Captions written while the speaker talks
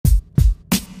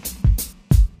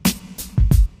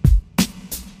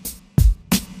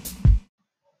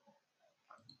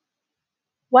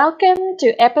Welcome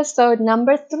to episode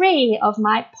number 3 of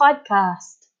my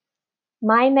podcast.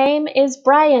 My name is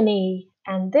Bryony,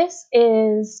 and this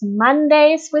is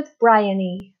Mondays with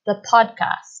Bryony, the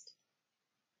podcast.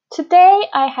 Today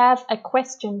I have a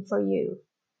question for you.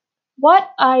 What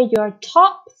are your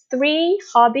top 3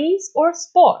 hobbies or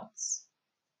sports?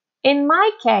 In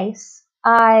my case,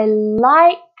 I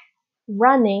like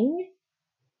running.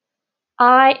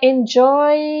 I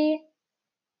enjoy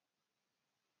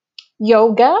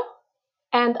yoga.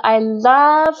 And I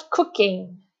love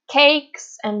cooking,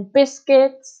 cakes and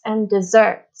biscuits and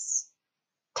desserts.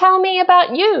 Tell me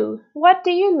about you. What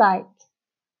do you like?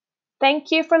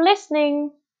 Thank you for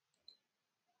listening.